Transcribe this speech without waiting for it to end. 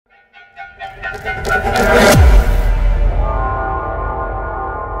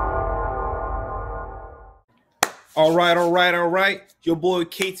All right. Your boy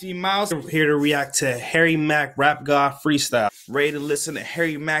KT Miles here to react to Harry Mack Rap God Freestyle. Ready to listen to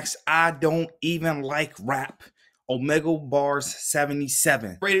Harry Mack's I Don't Even Like Rap. Omega Bars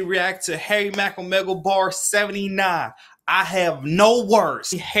 77. Ready to react to Harry Mack Omega Bar 79. I have no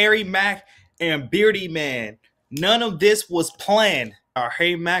words. Harry Mack and Beardy Man. None of this was planned.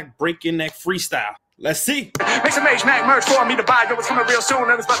 Harry Mack breaking that freestyle. Let's see. Make some Mack merch for me to buy. Know it's coming real soon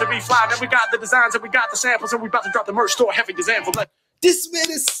and it's about to be fly. Then we got the designs and we got the samples and we about to drop the merch store. Heavy example. This man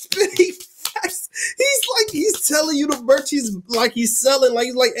is spitting facts. He's telling you the merch he's selling.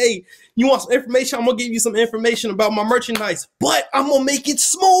 He's like, hey, you want some information? I'm gonna give you some information about my merchandise, but I'm gonna make it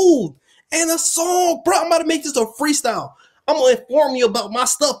smooth and a song, bro. I'm about to make this a freestyle. I'm gonna inform you about my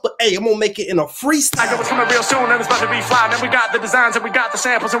stuff, but hey, I'm gonna make it in a freestyle. I know it's coming real soon and it's about to be fly. Then we got the designs and we got the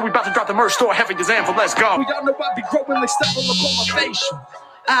samples and we about to drop the merch store. Heavy example. Let's go. We all know I be growing like stuff all up on my facial.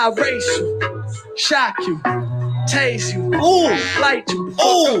 I'll race you, shock you, tase you, ooh, light you,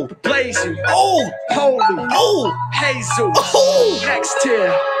 ooh, blaze you, ooh, holy, ooh, Hazel, ooh. next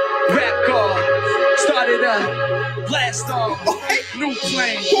tier, rap god, started up, blast off, new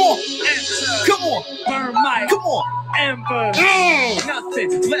flame, enter, Come on, burn mic, come on. Amber, nothing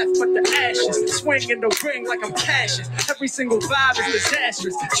left but the ashes. Swing in the ring like I'm Cassius. Every single vibe is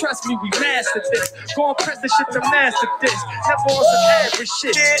disastrous. Trust me, we mastered this. Go and press the shit to master this. Never on some average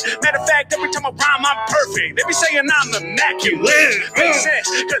shit. Matter of fact, every time I rhyme, I'm perfect. They be saying I'm immaculate. Makes sense,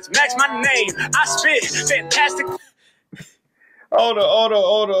 cause Mack's my name. I spit fantastic. Hold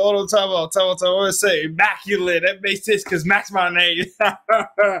on. Time out. I want to say immaculate. That makes sense because Mack's my name.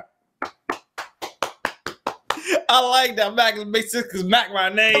 I like that. Mack makes sense because Mack my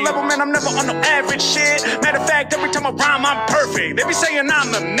name. Level man, I'm never on no average shit. Matter of fact, every time I rhyme, I'm perfect. They be saying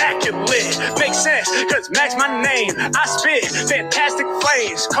I'm immaculate. Makes sense, cause Mack's my name. I spit fantastic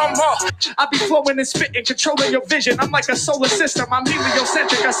flames. Come on. I be flowing and spitting, controlling your vision. I'm like a solar system. I'm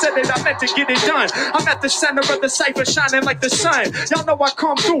heliocentric. I said it, I meant to get it done. I'm at the center of the cipher, shining like the sun. Y'all know I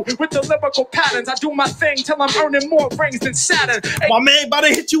come through with the lyrical patterns. I do my thing till I'm earning more rings than Saturn. My man about to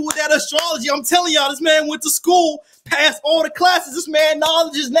hit you with that astrology. I'm telling y'all, this man went to school, passed all the classes. This man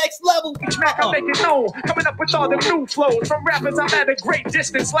knowledge is next level. Mack, I make it known, coming up with all the new flows. From rappers, I'm at a great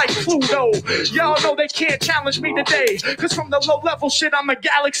distance like Pluto. Y'all know they can't challenge me today, cause from the low level shit, I'm a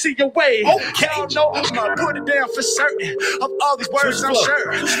galaxy away. Okay. Y'all know I'm gonna put it down for certain. Of all these words, I'm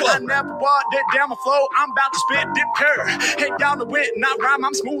sure I never watered it down my flow. I'm about to spit dip pure. Hey, y'all know it, not rhyme,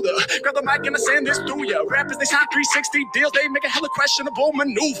 I'm smoother. Grab the mic and I send this through ya. Rappers, they sign 360 deals, they make a hella questionable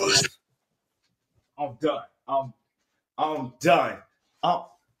maneuvers. I'm done. I'm done.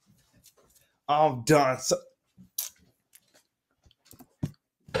 I'm done. So,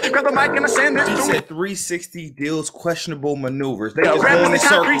 grab the mic and I send this he through. said 360 deals, questionable maneuvers. They Yeah, just rappers, going they in sign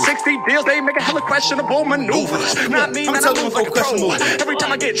circles. 360 deals, they make a hella questionable maneuvers. Not me, man, I move like a pro. Every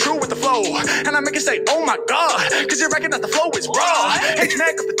time I get true with the flow, and I make it say, oh my god, cause you reckon that the flow is raw. It's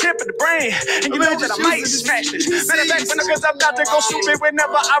Mack up the tip of the brain, and you know that I might smash this. Matter of fact, cause I'm about to go stupid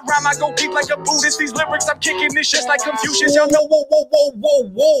whenever I rhyme, I go deep like a Buddhist. These lyrics, I'm kicking this shit like Confucius. Y'all know.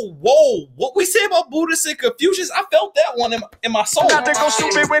 Whoa. What we say about Buddhists and Confucius? I felt that one in my soul. I'm about to go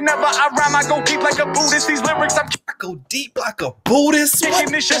stupid whenever I rhyme, I go deep like a Buddhist. These lyrics, I'm I go deep like a Buddhist.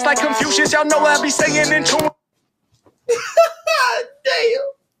 kicking this shit like Confucius. Y'all know I be saying in tune. Damn.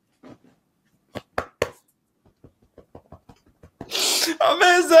 I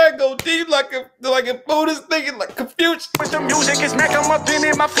mean, I go deep like a Buddhist thinking like Confucius. With the music, it's Mack, I'm up in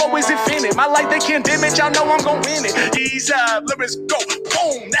it. My flow is infinite. My life, they can't dim it. Y'all know I'm gon' win it. These lyrics go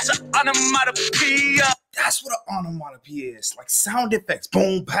boom. That's an onomatopoeia. That's what an onomatopoeia is. Like sound effects.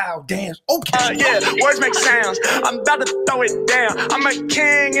 Boom, pow, dance. Okay. Yeah, words make sounds. I'm about to throw it down. I'm a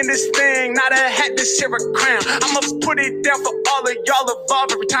king in this thing, not a hat, this here a crown. I'ma put it down for all of y'all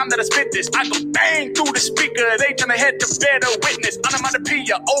involved. Every time that I spit this, I go bang through the speaker. They turn their head to bear the witness.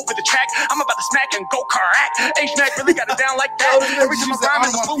 Onomatopoeia over the track. I'm about to smack and go crack. H-Mack really got it down like that. Every time I rhyme,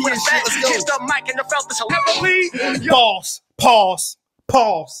 it's a fool with a fat. Hit the mic and you felt this heavily.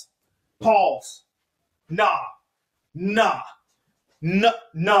 Pause. Nah.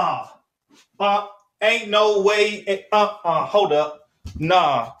 Ain't no way. Hold up.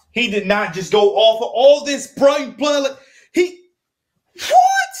 Nah. He did not just go off of all this bright blood.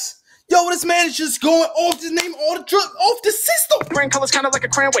 What? Yo, this man is just going off his name, all the drugs, off the system. Rain colors kind of like a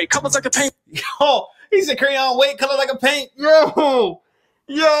crayon weight, colors like the paint. Yo, he said crayon weight, color like a paint. Yo,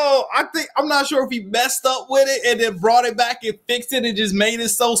 I'm not sure if he messed up with it and then brought it back and fixed it and just made it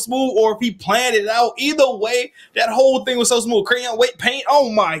so smooth, or if he planned it out. Either way, that whole thing was so smooth. Crayon weight paint. Oh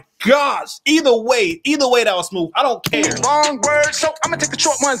my gosh. Either way, that was smooth. I don't care. Long words, so I'ma take the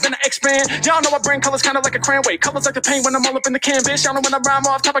short ones, then I expand. Y'all know I bring colors kind of like a crayon. Wait, colors like the paint when I'm all up in the canvas. Y'all know when I rhyme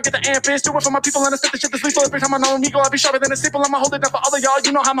off top, I get the ambience. Do it for my people and I spit the shit that's lethal. Every time I know an ego, I'll be sharper than a staple. I'ma hold it down for all of y'all.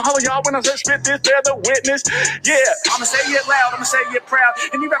 You know how I'ma holler y'all when I just spit this, they're the witness. Yeah, I'ma say it loud, I'ma say it proud.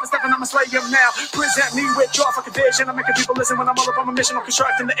 And you rappers stepping, I'ma slay them now. Present me with jaw fucking vision. I'm making people listen when I'm all up on my mission. I'm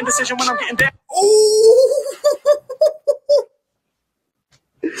constructing the indecision when I'm getting down. Ooh.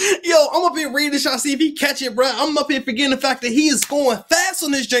 Yo, I'm up here reading this, y'all see if he catch it, bro. I'm up here forgetting the fact that he is going fast on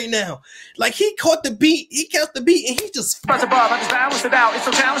this joint now. Like, he caught the beat, and he just... Above, I just balanced it out. It's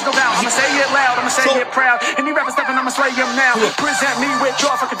no challenge, no doubt. I'ma say it loud, I'ma say it proud. And you rappers stepping, I'ma slay them now. Present me with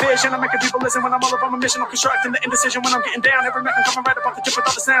jaw fucking vision. I'm making people listen when I'm all up on my mission. I'm constructing the indecision when I'm getting down. Every Mack I'm coming right up off the tip with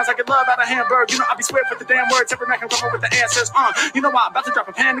all the sounds. I get love out of Hamburg. You know I be swift with the damn words. Every Mack I'm coming with the answers. You know I'm about to drop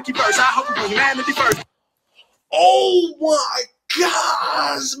a panicky verse. I hope you do humanity first. Oh my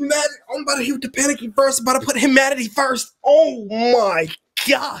gosh, man. I'm about to hit the panicky verse. I'm about to put humanity first. Oh my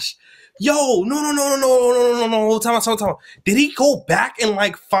gosh. Yo, no. Time out. Did he go back and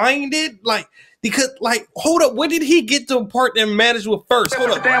like find it? Like, because like, hold up, where did he get the part that managed with first?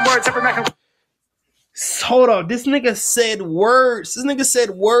 Hold up. Damn words, every Mack I'm... Hold up. This nigga said words. This nigga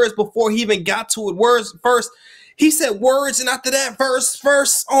said words before he even got to it. Words first. He said words, and after that, verse.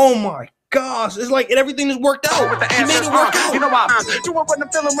 Oh my gosh, it's like everything is worked out. He made it work out. You know I'm doing what I'm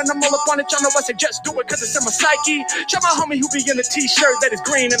feeling when I'm all up on it. Y'all know I say just do it because it's in my psyche. Shout my homie who be in a t-shirt that is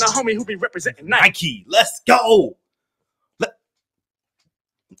green and a homie who be representing Nike. Let's go.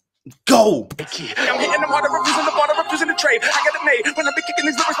 Go. I'm hitting them harder, refusing the border, refusing the trade. I got it made when I be kicking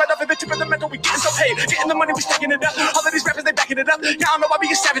these lyrics right off of the tip of the metal. We getting so paid, getting the money, we stacking it up. All of these rappers, they backing it up. Y'all know I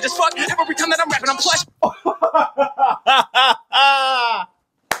be a savage as fuck. Every time that I'm rapping, I'm plush.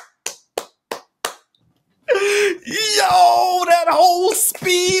 Yo, that whole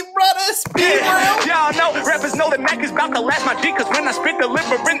speed, brother, speed round. Y'all know, rappers know that Mack is about to last my D, cause when I spit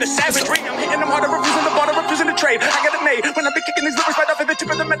delivering the savagery, I'm hitting them harder, refusing the border, refusing the trade. I got it made when I be kicking these lyrics right off of the tip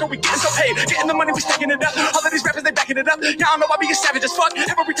of the metal. We getting so paid, getting the money, we stacking it up. All of these rappers, they backing it up. Y'all know I be a savage as fuck.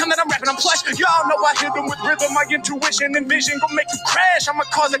 Every time that I'm rapping, I'm plush. Y'all know I hit them with rhythm, my intuition and vision gon' make you crash. I'ma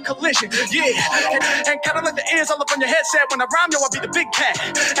cause a collision, yeah. And kinda like the ears all up on your headset. When I rhyme, yo, I be the big cat.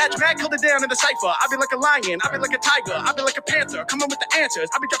 At Mack, hold it down in the cipher. I be like a lion, I be like a tiger, I be like a panther, coming with the answers.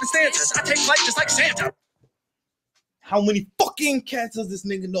 I be dropping stanzas, I take flight just like Santa. How many fucking cats does this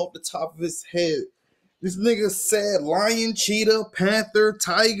nigga know off the top of his head? This nigga said lion, cheetah, panther,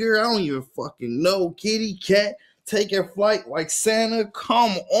 tiger. I don't even fucking know. Kitty, cat, taking flight like Santa.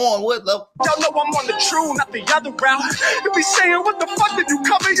 Come on, what the? Y'all know I'm on the true, not the other route. You be saying, what the fuck did you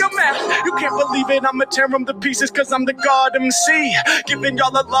cover your mouth? You can't believe it, I'ma tear them to pieces, cause I'm the God MC. Giving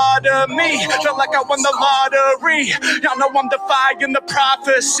y'all a lot of me, felt like I won the lottery. Y'all know I'm defying the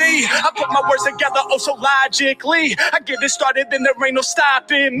prophecy. I put my words together oh so logically. I get it started, then there ain't no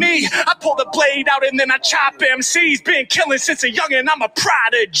stopping me. I pull the blade out and then I chop MCs. Been killing since a youngin', I'm a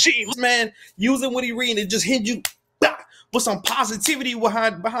prodigy. Man, using what he reading, it just hit you. Put some positivity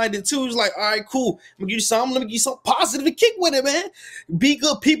behind it too. It's like, all right, cool. I'm gonna give you something. Let me give you something positive to kick with it, man. Be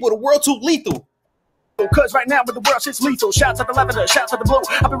good people. The world too lethal. Cause right now with the world shit's lethal. Shouts at the lavender, shouts at the blue.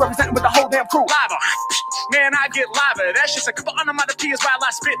 I be representing with the whole damn crew. Lava, man, I get lava. That's just a couple onomatopoeias while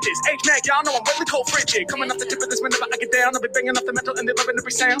I spit this. Mack, y'all know I'm really cold frigid. Coming off the tip of this whenever I get down. I'll be banging off the metal and they loving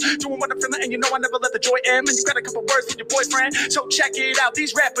every sound. Doing what I'm feeling and you know I never let the joy end. And you got a couple words from your boyfriend, so check it out.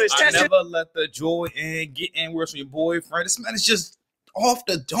 These rappers, I never let the joy end. Get in words from your boyfriend. This man is just off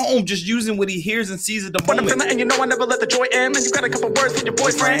the dome, just using what he hears and sees at the moment. And you know I never let the joy end. And you got a couple words from your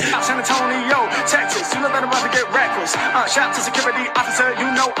boyfriend. San Antonio, Texas, you know that I'm about to get reckless. Shout to security officer,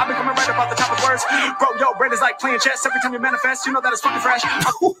 you know I've been coming right about the top of words. Bro, yo, brain is like playing chess. Every time you manifest, you know that it's fucking fresh.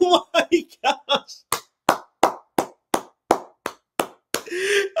 Oh my gosh.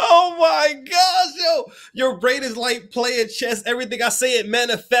 Oh my gosh, yo. Your brain is like playing chess. Everything I say, it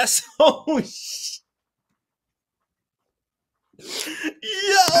manifests. Oh shit. Yo,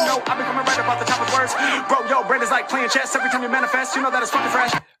 no, I've been coming right about the top of words. Bro, yo, brain is like playing chess. Every time you manifest, you know that it's fucking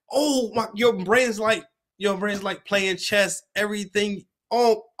fresh. Oh my, your brain's like playing chess. Everything.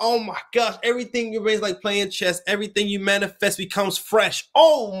 Oh my gosh, everything your brain's like playing chess. Everything you manifest becomes fresh.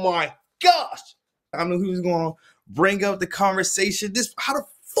 Oh my gosh. I don't know who's gonna bring up the conversation. How the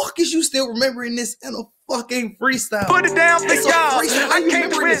fuck is you still remembering this in a fucking freestyle? Put it down for y'all. I came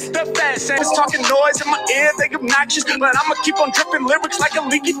to risk the fast and it's talking noise in my ear. They obnoxious, but I'ma keep on dripping lyrics like a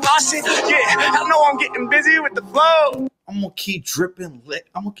leaky faucet. Yeah, I know I'm getting busy with the flow. I'm gonna keep dripping.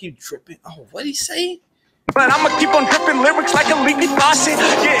 Oh, what'd he say? But I'ma keep on dripping lyrics like a leaky faucet.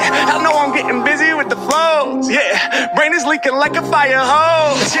 Yeah, I know I'm getting busy with the flows. Yeah, brain is leaking like a fire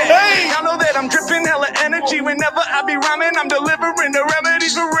hose. Yeah, hey. Y'all know that I'm dripping hella energy. Whenever I be rhyming, I'm delivering the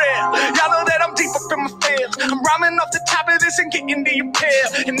remedies for real. Y'all know that I'm deep up in my field. I'm rhyming off the top of this and getting the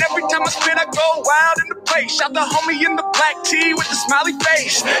impale. And every time I spit, I go wild in the place. Shout the homie in the black tee with the smiley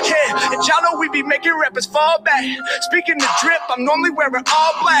face. Yeah, and y'all know we be making rappers fall back. Speaking of drip, I'm normally wearing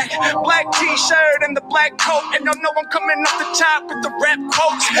all black. Black t-shirt and the black coat, and y'all know I'm coming off the top with the rap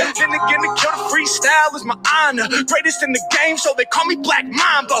quotes. Then again, to kill the freestyle is my honor. Greatest in the game, so they call me Black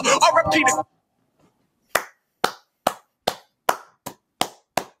Mamba. R.I.P. to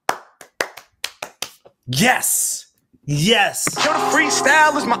Yes. Yes. Kill the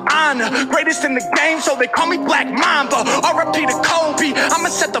freestyle is my honor. Greatest in the game, so they call me Black Mamba. R.I.P. to Kobe. I'ma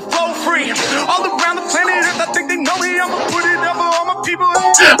set the flow free. All around the planet, if I think they know me, I'ma put it over all my people.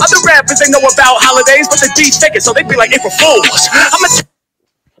 Other rappers, they know about holidays, but they be faking, so they be like April Fools.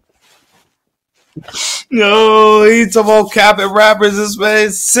 No, he talking about capping rappers. This man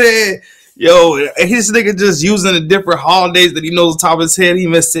said, yo, his nigga just using the different holidays that he knows on top of his head. He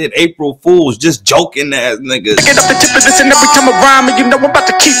even said April Fools, just joking ass niggas. Get up the tip of this and every time I rhyme, and you know I'm about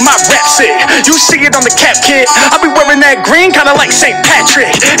to keep my rap sick. You see it on the cap, kid. I be wearing that green, kinda like St.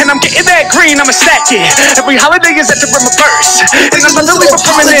 Patrick. And I'm getting that green, I'ma stack it. Every holiday is at the rim of verse. And I'm gonna leave a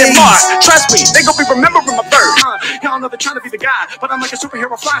permanent mark. Trust me, they gon' be remembering my birth. Y'all know they're trying to be the guy, but I'm like a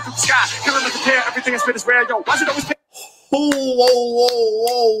superhero flying through the sky. Killing the compare, everything I spit is rare, yo. Why's it always Whoa, whoa,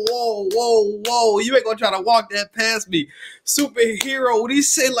 whoa, whoa, whoa, whoa. You ain't gonna try to walk that past me. Superhero, what he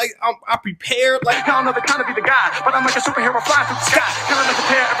say, like, I prepared, like, y'all know they're trying to be the guy, but I'm like a superhero flying through the sky. Killing the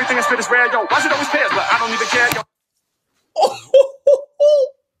compare, everything I spit is rare, yo. Why's it always pairs, but I don't even care, yo.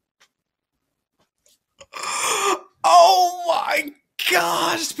 Oh my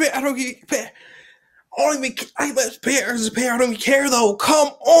gosh, I don't get pair. I don't even I don't even care though. Come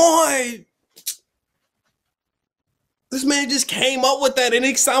on. This man just came up with that and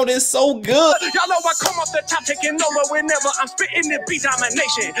it sounded so good. Y'all know I come off the top taking over whenever I'm spitting the beat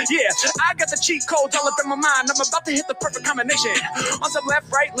domination. Yeah, I got the cheat codes all up in my mind. I'm about to hit the perfect combination. On some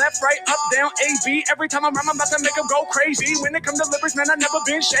left, right, up, down, A, B. Every time I rhyme, I'm about to make them go crazy. When it comes to lyrics, man, I never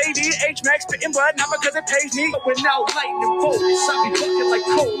been shady. H-Mack spitting, but not because it pays me. But without lightning bolts, I be looking like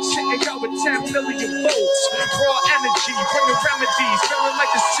cold. Checking out with 10 million volts. Raw energy, bringing remedies. Feeling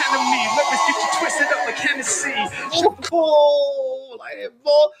like the enemy. Lyrics get you twisted up like Hennessy. Oh, like it,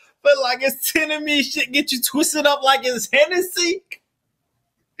 boy, but like it's enemy shit get you twisted up like it's Hennessy.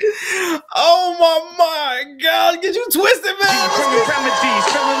 Oh my God, get you twisted, man. Bringing remedies,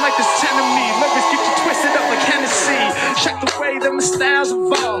 feeling like this enemy. Lyrics get you twisted up like Hennessy. Check the way that my styles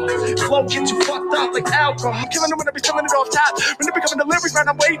evolve. Flow get you fucked up like alcohol. I'm killing them when I be selling it off top. When they be coming to lyrics, man,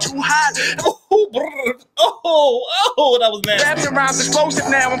 I'm way too hot. Oh, that was nasty. Raps and rhymes explosive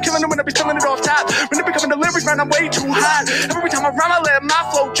now. I'm killing them when I be selling it off top. When they be coming to lyrics, man, I'm way too hot. Every time I rhyme, I let my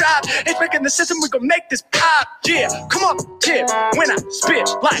flow drop. It's making the system, we gon' make this pop. Yeah, come on, tip. When I spit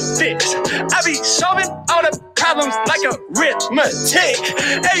like this, I be solving all the problems like arithmetic.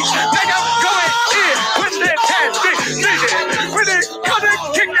 H-Mack, I'm going in with that tactic vision. When it comes to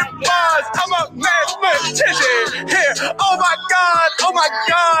kicking bars, I'm a mathematician. Here, oh my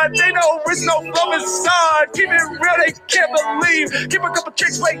God, they know it's no flow inside. Keep it real, they can't believe. Keep a couple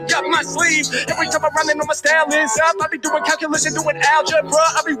tricks way up my sleeve. Every time I run in on my style is up. I be doing calculation, doing algebra.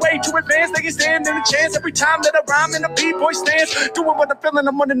 I be way too advanced, they can stand in a chance. Every time that I rhyme in a B-boy stance, doing what I'm feeling,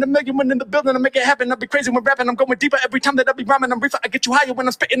 I'm one in a million, one in the building, I make it happen. I be crazy when rapping, I'm going deeper. Every time that I be rhyming, I'm reefer. I get you higher when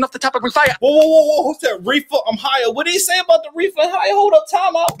I'm spitting off the top of fire. Whoa, who's that reefer? I'm higher. What did he say about the reefer higher? Hold up,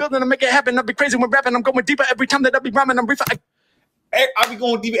 time out. Building, I make it happen. I be crazy when rapping, I'm going deeper. Every time that I be rhyming, I'm reefer. I be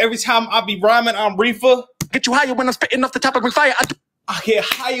going deep every time I be rhyming. I'm reefer. Get you higher when I'm spitting off the top of fire. I get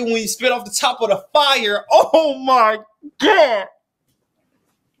higher when you spit off the top of the fire. Oh my God.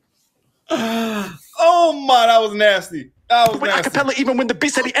 Oh my, that was nasty. When I capella, even when the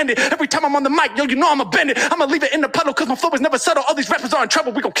beat said he ended. Every time I'm on the mic, yo, you know I'ma bend it. I'ma leave it in the puddle, cause my flow is never subtle. All these rappers are in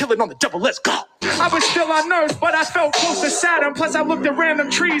trouble, we gon' kill it on the double, let's go. I was still on Earth, but I felt close to Saturn. Plus I looked at random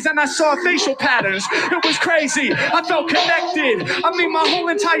trees and I saw facial patterns. It was crazy, I felt connected. I mean, my whole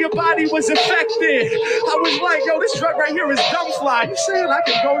entire body was affected. I was like, yo, this drug right here is dumb fly. You saying I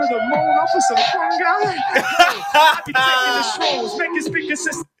can go to the moon off of some fun guy? I be taking the shrooms, making speakers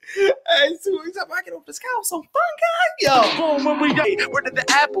system. Hey, so we talking about get off the sky with some fun guy, yo. Boom, when we where did the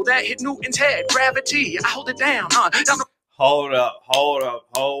apple that hit Newton's head? Gravity, I hold it down. Hold up.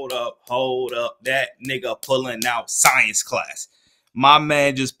 That nigga pulling out science class. My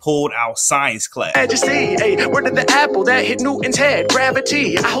man just pulled out science class. Majesty, hey, where did the apple that hit Newton's head?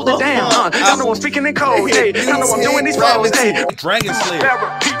 Gravity, I hold it down. Y'all know I'm speaking in code. Hey, y'all know I'm doing these flows. Hey, Dragon Slayer.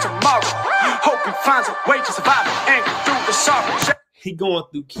 therapy tomorrow. Hope he finds a way to survive and get through the sorrow. He going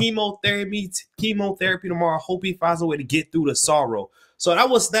through chemotherapy tomorrow. Hope he finds a way to get through the sorrow. So that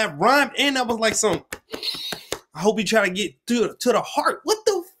was that rhyme, and that was like some. I hope he try to get to the heart. What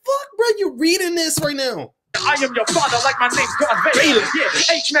the fuck, bro? You reading this right now? I am your father, like my name's Darth Vader. Yeah,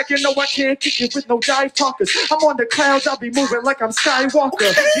 H-Mack, you know I can't kick it with no jive talkers. I'm on the clouds, I'll be moving like I'm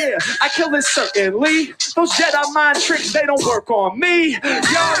Skywalker. Yeah, I kill it certainly. Those Jedi mind tricks, they don't work on me. Y'all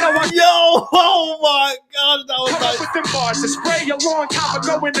know I'm oh my gosh, that was come nice. up with them bars to spray a long time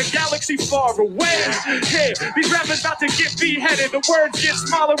ago in the galaxy far away. Yeah, these rappers about to get beheaded. The words get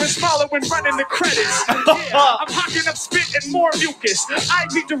smaller and smaller when running the credits. Yeah, I'm hocking up spit and more mucus. I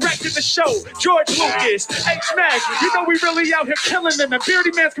be directing the show, George Lucas. H-Mack, you know we really out here killing them. And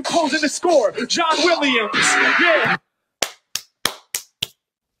Beardy Man's composing the score, John Williams. Yeah.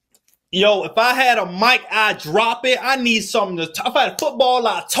 Yo, if I had a mic, I'd drop it. I need something to. If I had a football,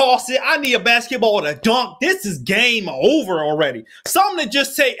 I'd toss it. I need a basketball to dunk. This is game over already. Something to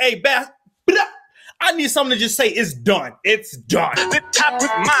just say, hey, I need something to just say, it's done. It's done. The top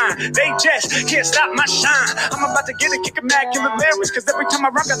with mine, they just can't stop my shine. I'm about to get a kick immaculate lyrics, cause every time I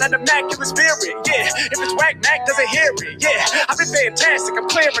rock, I that immaculate spirit. Yeah, if it's whack, Mack doesn't hear it. Yeah, I've been fantastic. I'm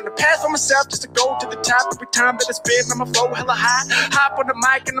clearing the path for myself just to go to the top. Every time that I spit, I'ma flow hella high. Hop on the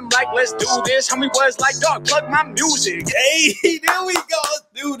mic and I'm like, let's do this. Homie was like, dog, plug my music. Hey, there we go. Let's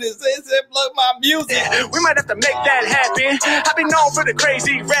do this. They said plug my music. We might have to make that happen. I've been known for the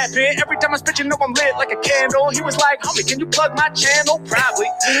crazy rapping. Every time I spit, you know I'm lit like a candle. He was like, homie, can you plug my channel? Probably.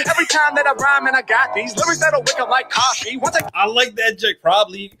 Every time that I rhyme and I got these lyrics that'll wake up like coffee. Once I like that, Jake.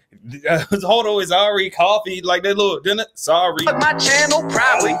 Probably. Hold on, it's already coffee. Like that little, didn't it? Sorry. plug my channel,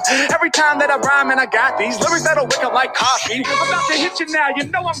 probably. Every time that I rhyme and I got these lyrics that'll wake up like coffee. I'm about to hit you now, you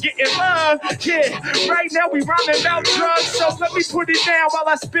know I'm getting love. Yeah, right now we rhyming about drugs, so let me put it down while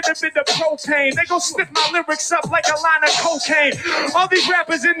I spit a bit of propane. They gon' spit my lyrics up like a line of cocaine. All these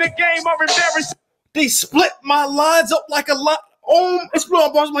rappers in the game are embarrassing. They split my lines up like a lot. It's split my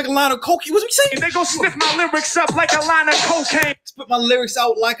bars like a line of cocaine. What are you saying? They gon' sniff my lyrics up like a line of cocaine. Split my lyrics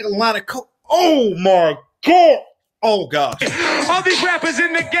out like a line of coke. Oh my god. Oh gosh. All these rappers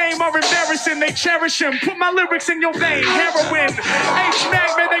in the game are embarrassing. They cherish him. Put my lyrics in your vein. Heroin.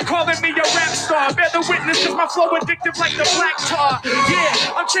 H-Mack, man, they calling me a rap star. Bear the witness cause my flow addictive like the black tar.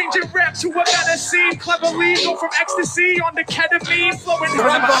 Yeah, I'm changing rap to a better scene. Cleverly go from ecstasy on the ketamine. Flowing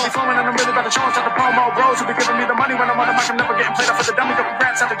I be flowing and I'm really about to show us how the promo bros who be giving me the money when I'm on the mic. I'm never getting played up for the dummy. Don't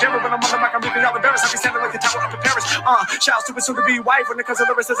rats out the Jerry when I'm on the mic. I'm leaving y'all embarrassed. I be standing like the tower up in Paris. Shouts to his soon-to-be wife when it comes to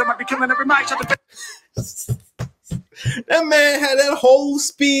lyricism. I be killing every mic. Shout to That man had that whole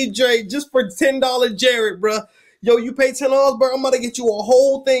speed Drake just for $10 Jared, bro. Yo, you pay $10, bro. I'm about to get you a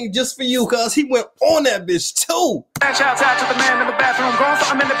whole thing just for you, cause he went on that bitch too. shouts out to the man in the bathroom. Going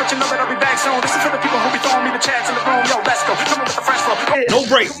for a minute, but you know that I'll be back soon. This is for the people who be throwing me the chats in the room. Yo, let's go. Come on with the fresh flow. No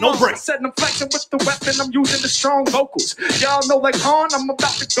break, no break. Setting them flexing with the weapon. I'm using the strong vocals. Y'all know like Han, I'm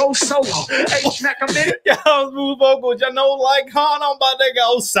about to go solo. H-Mack, I'm in. Y'all smooth vocals. Y'all know like Han, I'm about to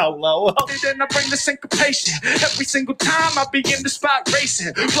go solo. Then I bring the syncopation. Every single time I be in the spot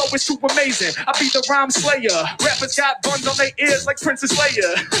racing. Flow is too amazing. I be the rhyme slayer. Rappers got buns on their ears like Princess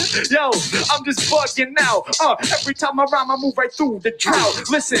Leia. Yo, I'm just bugging now. Every time I rhyme, I move right through the drought.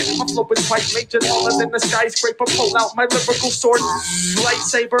 Listen, my flow is quite major, taller than the skyscraper. Pull out my lyrical sword,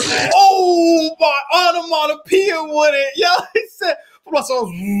 lightsaber. Oh, my onomatopoeia with it. Yo, he said, what's a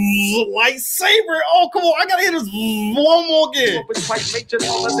lightsaber? Oh, come on. I gotta hear this one more again. It's quite major,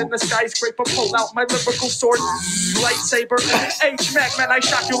 taller than the skyscraper. Pull out my lyrical sword, lightsaber. H-Mack, man, I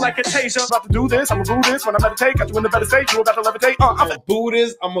shock you like a taser. I'm about to do this. I'm gonna do this when I meditate. Got you in the better state. You about to levitate. I'm gonna do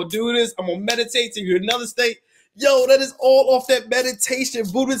this. I'm gonna do this. I'm gonna meditate to you another state. Yo, that is all off that meditation.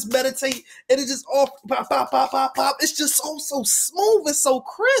 Buddhists meditate. It is just off. Pop, pop, pop, pop, pop. It's just so smooth and so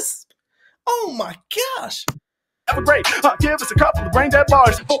crisp. Oh my gosh. Have a break. Give us a couple of brain dead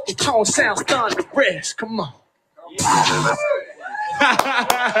bars. Vocal tone sounds thunderous. Come on.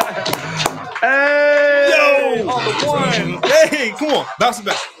 Hey, Yo, on the one, hey, come on, bounce it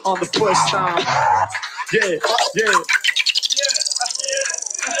back. on the push stomp. Yeah.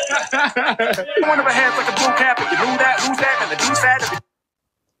 One of her hands like a blue cap. If you knew that, who's that? And the dude's fat.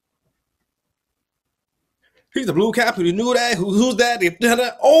 He's the blue cap. Who knew that? Who's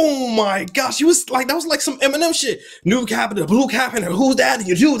that? Oh my gosh, he was like, that was like some Eminem shit. New cap and the blue cap and who's that?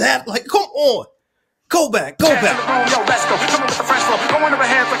 You do that? Like, come on, go back. Yo, let's go. Come on with the fresh flow. Go one of her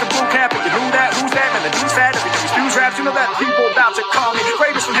hands like a blue cap if you knew that. Who's that? Man, the dude's fat. Every time he spews raps, you know that people about to call me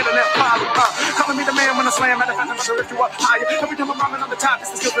greatest from hitting that poly. Calling me the man when I slam. Matter of fact, I'm about to lift you up higher. Every time I'm rhyming on the top,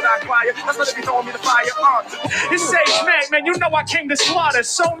 it's the skill that I acquire. That's why they be throwing me the fire. It's H-Mack, man, you know I came to slaughter.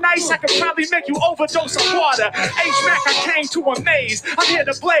 So nice, I could probably make you overdose of water. H-Mack, I came to amaze. I'm here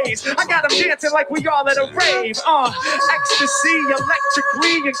to blaze. I got them dancing like we all at a rave. Ecstasy,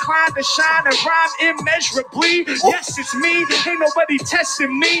 electrically inclined to shine and rhyme immeasurably. Yes, it's me. Ain't nobody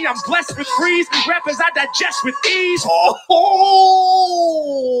testing me. I'm blessed with freeze. Rappers I digest with ease. Whoa!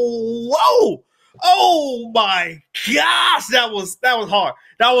 Oh my gosh, that was hard.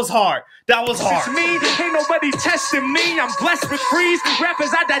 That was hard. It's me, ain't nobody testing me. I'm blessed with freeze.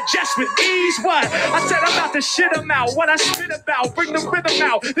 Rappers I digest with ease. What? I said I'm about to shit them out. What I spit about, bring the rhythm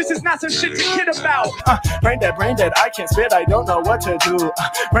out. This is not some shit to kid about. Brain dead, I can't spit, I don't know what to do.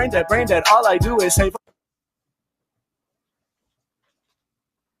 Brain dead, all I do is say.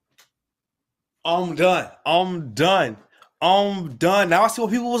 I'm done. Now I see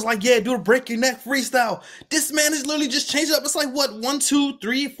what people was like, yeah, do a break your neck freestyle. This man is literally just changed it up. It's like, what, 1, 2,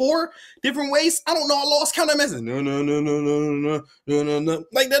 3, 4 different ways? I don't know. I lost count of messages. No. Like,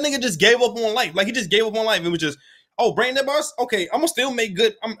 that nigga just gave up on life. Like, he just gave up on life. It was just, oh, brain dead bars? Okay, I'm gonna still make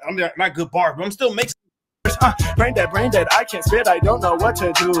good. I'm not good bars, but I'm still making. Brain dead, I can't spit, I don't know what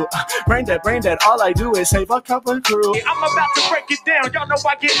to do. Brain dead, all I do is save a couple crew. I'm about to break it down, y'all know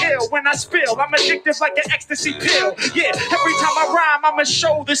I get ill when I spill. I'm addictive like an ecstasy pill. Yeah, every time I rhyme, I'ma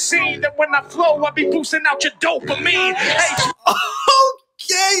show the scene that when I flow, I be boosting out your dopamine. Hey.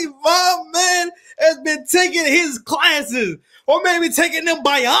 Okay, my man has been taking his classes. Or maybe taking them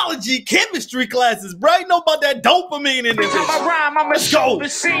biology, chemistry classes, bro. You know about that dopamine in this. Every time I rhyme, I'ma show the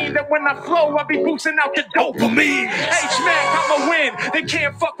scene that when I flow, I be boosting out your dopamine. H-Mack, I'ma win. They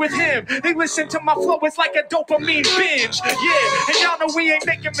can't fuck with him. They listen to my flow, it's like a dopamine binge. Yeah, and y'all know we ain't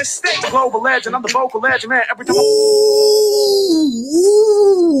making mistakes. Global legend, I'm the vocal legend, man. Every time ooh,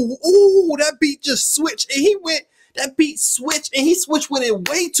 that beat just switched. And he went, that beat switched, and he switched with it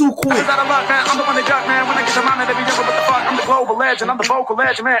way too quick. Out of luck, man. I'm the one that duck, man. When I get the rhyming, they be yelling, what the fuck? I'm the global legend, I'm the vocal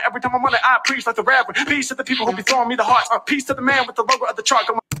legend, man. Every time I'm on it, I preach like the rapper. Peace to the people who be throwing me the heart. Peace to the man with the logo of the chart.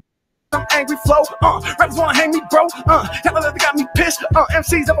 Some angry flow, rappers wanna hang me, bro. Y'all they got me pissed.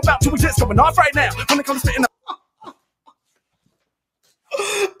 MCs I'm about to exist, going off right now. When it comes to spitting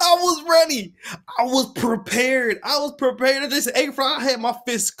I was ready. I was prepared. I just I had my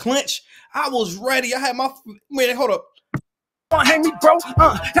fists clenched. I was ready. I had my man. Hold up. Wanna hang me, bro?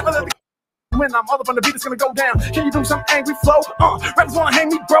 When I'm all up on the beat, it's gonna go down. Can you do some angry flow? Rappers wanna hang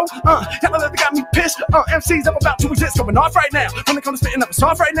me, bro. Y'all they got me pissed. MCs I'm about to exist, going off right now. When it comes to spitting up, it's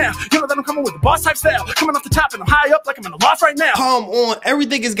off right now. You know that I'm coming with the boss type style, coming off the top and I'm high up like I'm in the loft right now. Come on,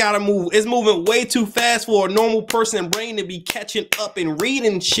 everything has gotta move. It's moving way too fast for a normal person brain to be catching up and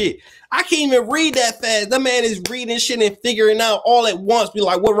reading shit. I can't even read that fast. That man is reading shit and figuring out all at once. Be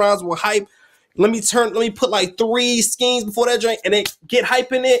like, what rhymes with hype? Let me put like 3 schemes before that drink and then get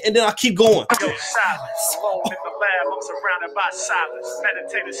hype in it and then I'll keep going. Yo, silence. Alone in the lab, I'm surrounded by silence.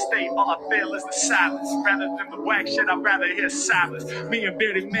 Meditative state, all I feel is the silence. Rather than the whack shit, I'd rather hear silence. Me and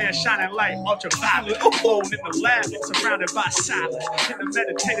Bearded Man shining light, ultraviolet. Alone in the lab, I'm surrounded by silence. In the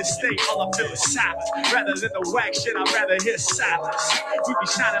meditative state, all I feel is silence. Rather than the whack shit, I'd rather hear silence. We be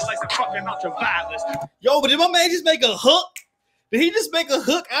shining like some fucking ultraviolet. Yo, but did my man just make a hook? Did he just make a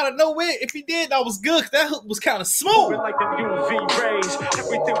hook out of nowhere? If he did, that was good. That hook was kind of smooth. We're like the UV rays.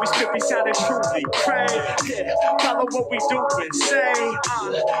 Everything we spit, we sounded truly crazy. Yeah, follow what we do and say.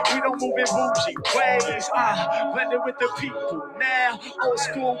 We don't move in bougie ways. Blended with the people now. Old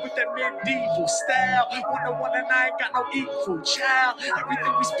school with that medieval style. One and I ain't got no equal, child.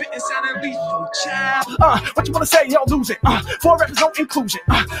 Everything we spit is sounding lethal, child. What you wanna say? Y'all losing. 4 rappers, no inclusion.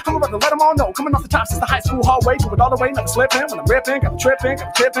 I'm about to let them all know. Coming off the top since the high school hallway. Do it all the way, never slipping. When I'm ripping, got tripping,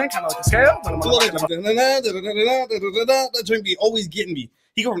 kind of like a scale. That drink be always getting me.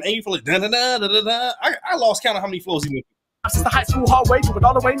 He go from 80 for like I lost count of how many flows he went. Since the high school hallway, do it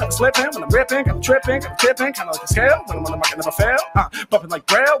all the way, never slipping. When I'm ripping, got tripping, kind of like a scale. When I'm on the mic, I never fail. Bumping like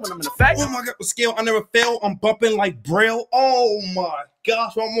Braille when I'm in effect. Oh my god, the scale, I never fail. I'm bumping like Braille. Oh my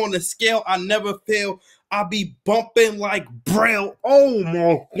gosh, when I'm on the scale, I never fail. I be bumping like Braille. Oh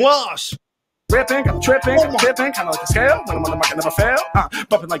my gosh. Ripping, got tripping, kind of like a scale. When I'm on the mic, I never fail.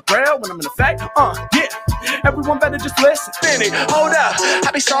 Bumping like Braille when I'm in effect. Yeah, everyone better just listen. Hold up,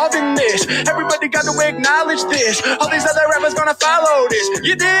 I be solving this. Everybody got to acknowledge this. All these other rappers gonna follow this.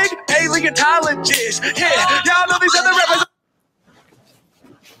 You dig? Paleontologists. Yeah, y'all know these other rappers.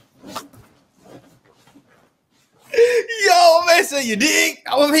 Yo, man, so you dig?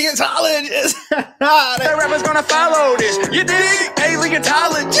 I'm a paleontologist. The rappers gonna follow this. You dig?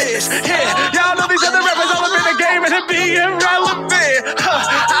 Paleontologists. Yeah, y'all know these other rappers all up in the game and it be irrelevant.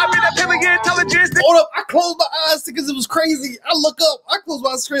 I be the paleontologist. Hold up, I closed my eyes because it was crazy. I look up, I close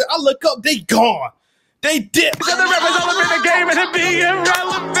my screen, I look up, they gone. They dipped. These other rappers all up in the game and it be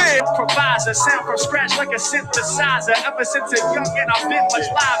irrelevant. Provider, sound from scratch like a synthesizer. Ever since a youngin', I've been much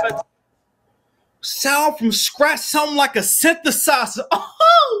liver. Sound from scratch, sound like a synthesizer.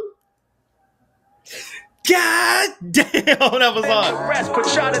 Oh! God damn, that was on. Rest, put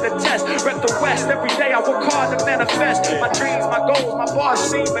y'all to the test. Rep the West. Every day I work hard to manifest my dreams, my goals. My bars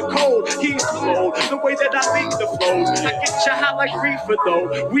seem cold. He's cold. The way that I lead the flows. I get you high like reefer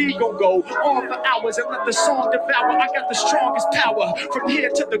though. We gon' go on for hours and let the song devour. I got the strongest power from here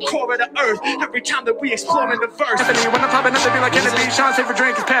to the core of the earth. Every time that we explore in the verse. When I'm popping up, they be like Kennedy. Sean's favorite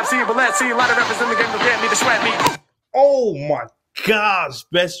drink is Pepsi, but let's see a lot of rappers in the game to get me to sweat me. Oh my gosh,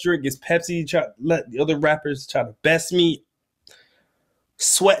 best drink is Pepsi. Try to let the other rappers try to best me,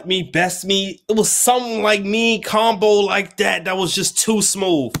 sweat me, best me. It was something like me combo like that. That was just too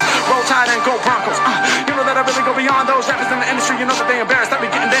smooth. Roll Tide and go Broncos. You know that I really go beyond those rappers in the industry. You know that they embarrassed. I be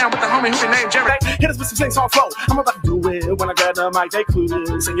getting down with the homie who be named Jerry. Hit us with some sing song flow. I'm about to do it when I got the mic. They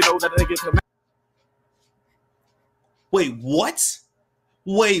clueless, and you know that they get to the. Wait, what?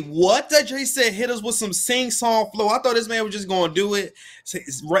 Wait, what? That Jay said hit us with some sing-song flow. I thought this man was just going to do it,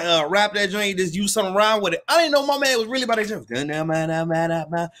 rap that joint, just use something around with it. I didn't know my man was really about to jump.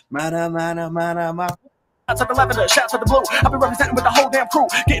 Shouts to the lavender, shouts to the blue. I'll be representing with the whole damn crew.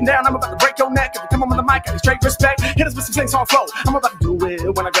 Getting down, I'm about to break your neck. Every time I'm on the mic, I straight respect. Hit us with some sing-song flow. I'm about to do it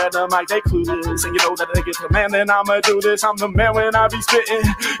when I got the mic. They clueless, and you know that they get to the man. Then I'ma do this. I'm the man when I be spitting.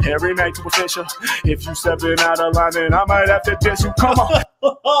 Harry Mack too official. If you stepping out of line, then I might have to diss you. Come on.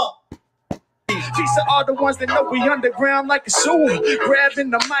 These are all the ones that know we underground like a sewer. Grabbing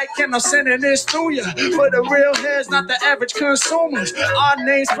the mic and I'm sending this through you. For the real heads, not the average consumers. Our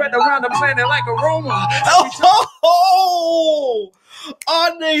names spread around the planet like a rumor.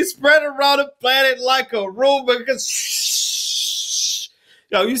 Our names spread around the planet like a rumor.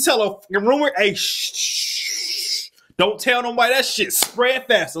 Yo, you tell a rumor, hey, don't tell nobody that shit. Spread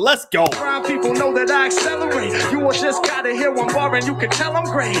faster. Let's go. People know that I accelerate. You just gotta hear one bar and you can tell I'm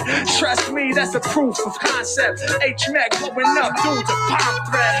great. Trust me, that's the proof of concept. H-Mack blowing up, dudes a palm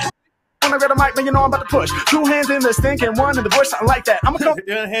thread. When I grab a mic, man, you know I'm about to push. 2 hands in the stink and 1 in the bush, something like that. I'm gonna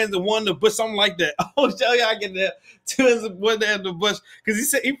go. Hands in 1 in the bush, something like that. Oh, yeah, I get that. 2 hands in 1 in the bush. Because he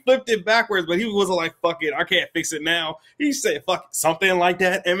said he flipped it backwards, but he wasn't like, fuck it, I can't fix it now. He said, fuck it, something like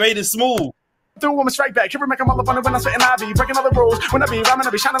that, and made it smooth. Through I'm straight back. Every Mack I'm all up on it when I'm spitting. I be breaking all the rules. When I be rhyming, I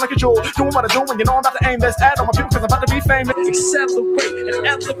be shining like a jewel. Doing what I do, and you know I'm about to aim this at all my people because I'm about to be famous. Accelerate and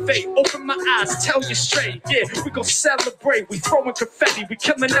elevate. Open my eyes, tell you straight. Yeah, we gon' celebrate. We throwing confetti. We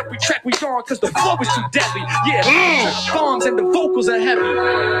killing every track we on because the flow is too deadly. Yeah, bombs and the vocals are heavy.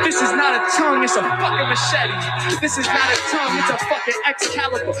 This is not a tongue, it's a fucking machete. This is not a tongue, it's a fucking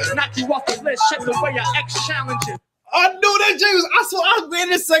Excalibur. Knock you off the list, check the way I X-challenge it. I knew that, James. I swear I was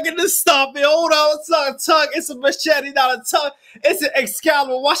waiting a second to stop it. Hold on, it's not a tongue. It's a machete, not a tongue. It's an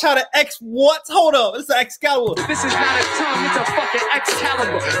Excalibur. Watch how the X what? Hold up, it's an Excalibur. This is not a tongue, it's a fucking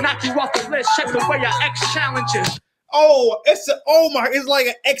Excalibur. Knock you off the list, check the way I X-challenge it. Oh, it's like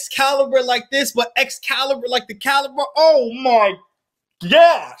an Excalibur like this, but Excalibur like the caliber. Oh my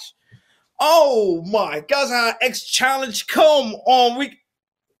gosh. Oh my gosh, how X-challenge come on.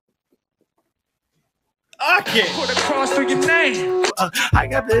 I can't put a cross through your name. I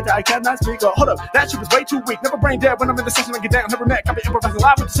got it, I cannot speak. Hold up, that shit was way too weak. Never brain dead when I'm in the session and get down. Never Mack, I be improvising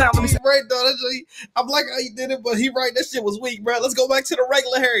live with the sound. Let me say right though. I'm like how he did it, but he right. That shit was weak, bro. Let's go back to the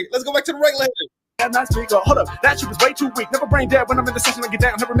regular Harry. Cannot speak. Hold up, that shit was way too weak. Never brain dead when I'm in the session and get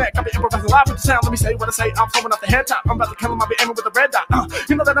down. Never Mack, I be improvising live with the sound. Let me say what I say. I'm flowing off the head top. I'm about to kill him. I be aiming with the red dot.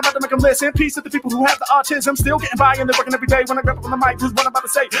 You know that I'm about to make them listen. Peace to the people who have the autism. Still getting by and they're working every day. When I grab up on the mic, who's what I'm about to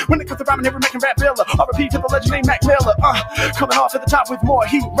say? When it comes to rhyming, every Mack and rap Miller. RP to the legend named Mack Miller. Coming off at the top with more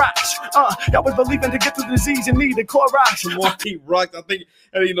heat rocks. Y'all was believing to get through the disease you needed Clorox. More heat rocks. I think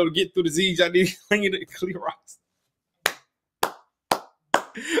to get through the disease I need Clorox.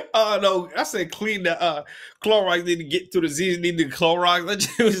 No, I said clean the Clorox. Need to get through the disease. Need the Clorox.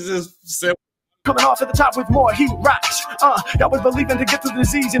 That was just simple. Coming off at the top with more heat rocks. Y'all was believing to get through the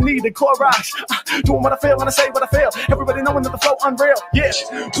disease you needed Clorox. Doing what I feel when I say what I feel. Everybody knowing that the flow unreal. Yeah,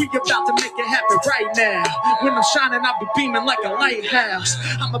 we about to make it happen right now. When I'm shining, I'll be beaming like a lighthouse.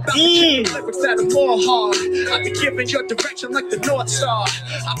 I'm about to keep the lyrics that are more hard. I'll be giving your direction like the North Star.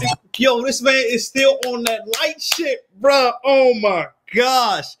 Yo, this man is still on that light shit, bro. Oh my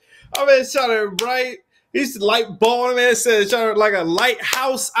gosh. I've been trying to write He's light bulb, man. It says like a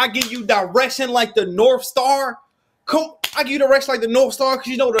lighthouse. I give you direction like the North Star. Come, I give you direction like the North Star because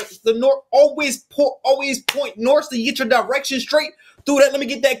you know the North always point north to get your direction straight. Through that, let me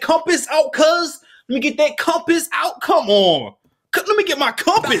get that compass out, cuz. Let me get that compass out. Come on. Let me get my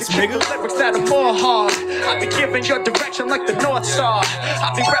compass, nigga. Lyrics that are more hard. I be giving your direction like the North Star.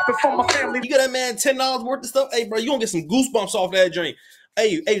 I be rapping for my family. You got that man $10 worth of stuff? Hey, bro, you gonna get some goosebumps off that drink.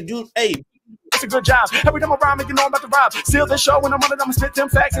 Hey, dude, hey. It's a good job. Every time I rhyme, you know I'm about to rob. Steal this show when I'm running, I'ma spit them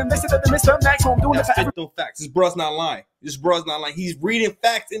facts. And they said that they missed them Mack, so I'm doing it for spit them facts. This bruh's not lying. He's reading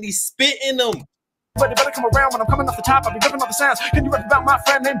facts and he's spitting them. But you better come around when I'm coming off the top. I'll be ripping off the sounds. Can you rap about my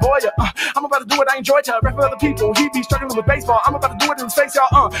friend named Boya? I'm about to do what I enjoy to rap for other people. He be struggling with baseball. I'm about to do it in his face,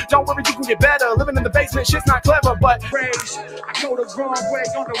 y'all. Don't worry, you can get better. Living in the basement, shit's not clever, but praise. I go the wrong way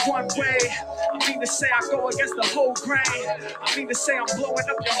on the one way. I mean to say I go against the whole grain. I mean to say I'm blowing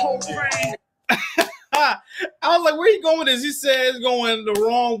up your whole brain. I was like, where you going with this? He says going the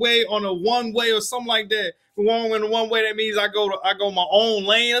wrong way on a one way or something like that. Wrong in the one way, that means I go my own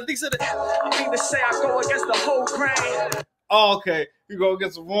lane. I think so. I mean to say I go against the whole grain. Oh, okay. You go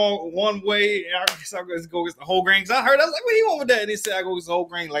against the wrong one way, and I guess I go against the whole grain. Cause I heard, I was like, where you going with that? And he said I go against the whole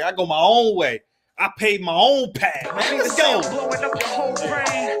grain. Like I go my own way. I paid my own path. I mean to say I'm blowing up your whole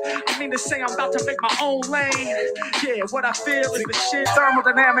brain. I mean to say I'm about to make my own lane. Yeah, what I feel is the shit.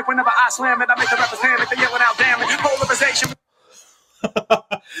 Thermodynamic, whenever I slam it, I make the rappers panic. They yelling out, damn it. Polarization.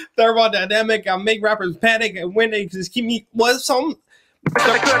 Thermodynamic, I make rappers panic, and when they just keep me something.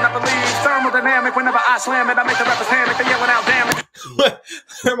 They could not believe. Thermodynamic, whenever I slam it, I make the rappers panic. They yelling out, damn it.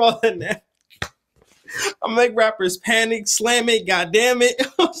 Thermodynamic. I make rappers panic, slam it, goddamn it.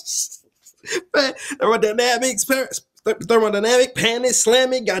 Thermodynamic, panic,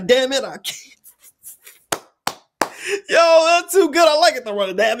 slam it, goddamn it. I can't. Yo, that's too good. I like it.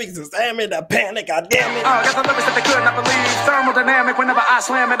 Thermodynamics, slam it, the panic, goddamn it. Got the lyrics that they could not believe. Thermodynamic, whenever I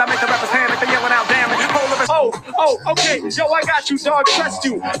slam it, I make the rappers panic. They yelling out, damn it. Okay. Yo, I got you, dog. Trust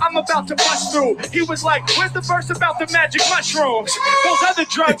you. I'm about to bust through. He was like, where's the verse about the magic mushrooms? Those other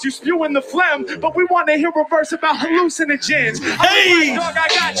drugs, you spew in the phlegm, but we want to hear a verse about hallucinogens. Hey! Dog, I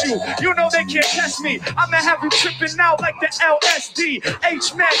got you. You know they can't test me. I'ma have you tripping out like the LSD.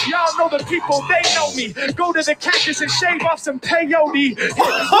 H-Mack, y'all know the people, they know me. Go to the cactus and shave off some peyote.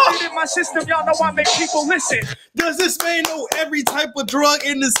 Yeah, in my system, y'all know I make people listen. Does this man know every type of drug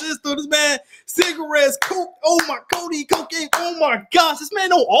in the system? This man, cigarettes, coke, oh my, cocaine, oh my gosh, this man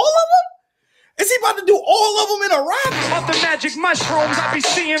know all of them? Is he about to do all of them in a rap? Off the magic mushrooms, I be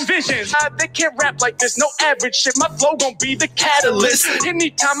seeing visions. They can't rap like this, no average shit. My flow gon' be the catalyst.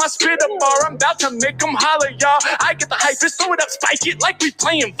 Anytime I spit a bar, I'm about to make them holler, y'all. I get the hype, just throw it up, spike it like we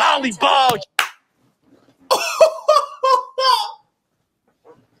playing volleyball.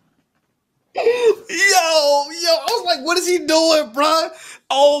 Yo, I was like, what is he doing, bro?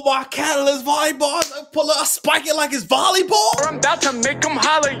 Oh, my catalyst volleyball. I spike it like it's volleyball. I'm about to make them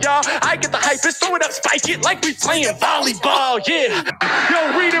holler, y'all. I get the hype, just throw it up, spike it like we playing volleyball, yeah.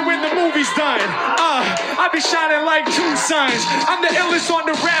 Yo, read it when the movie's done. I be shining like two suns. I'm the illest on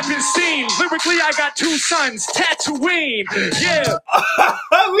the rapping scene. Lyrically, I got two sons. Tatooine, yeah.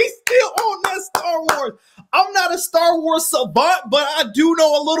 We still on that Star Wars. I'm not a Star Wars savant, but I do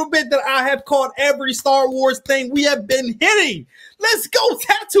know a little bit that I have caught every Star Wars thing we have been hitting. Let's go,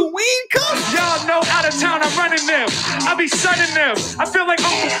 Tatooine, cuz. Y'all know out of town, I'm running them. I be sunning them. I feel like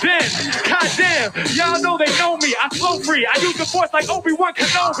Uncle Ben. Goddamn, y'all know they know me. I flow free. I use the force like Obi-Wan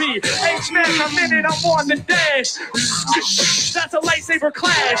Kenobi. H-Mack, I'm in it, I'm on the dash. That's a lightsaber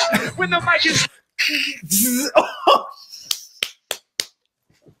clash. When the mic is...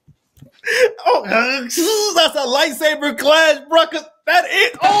 Oh, that's a lightsaber clash, bro. That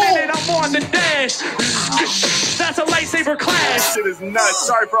it. I'm on the dash. That's a lightsaber clash. Shit is nuts.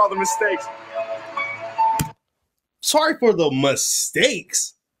 Sorry for all the mistakes. Sorry for the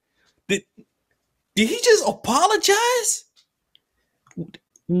mistakes. Did he just apologize?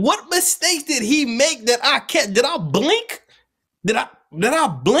 What mistakes did he make that I can't? Did I blink? Did I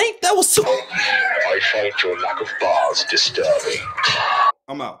blink? That was so. I find your lack of bars disturbing.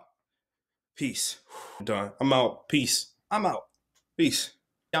 I'm out. Peace. I'm done. I'm out. Peace. I'm out. Peace.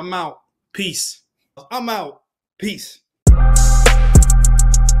 I'm out. Peace. I'm out. Peace.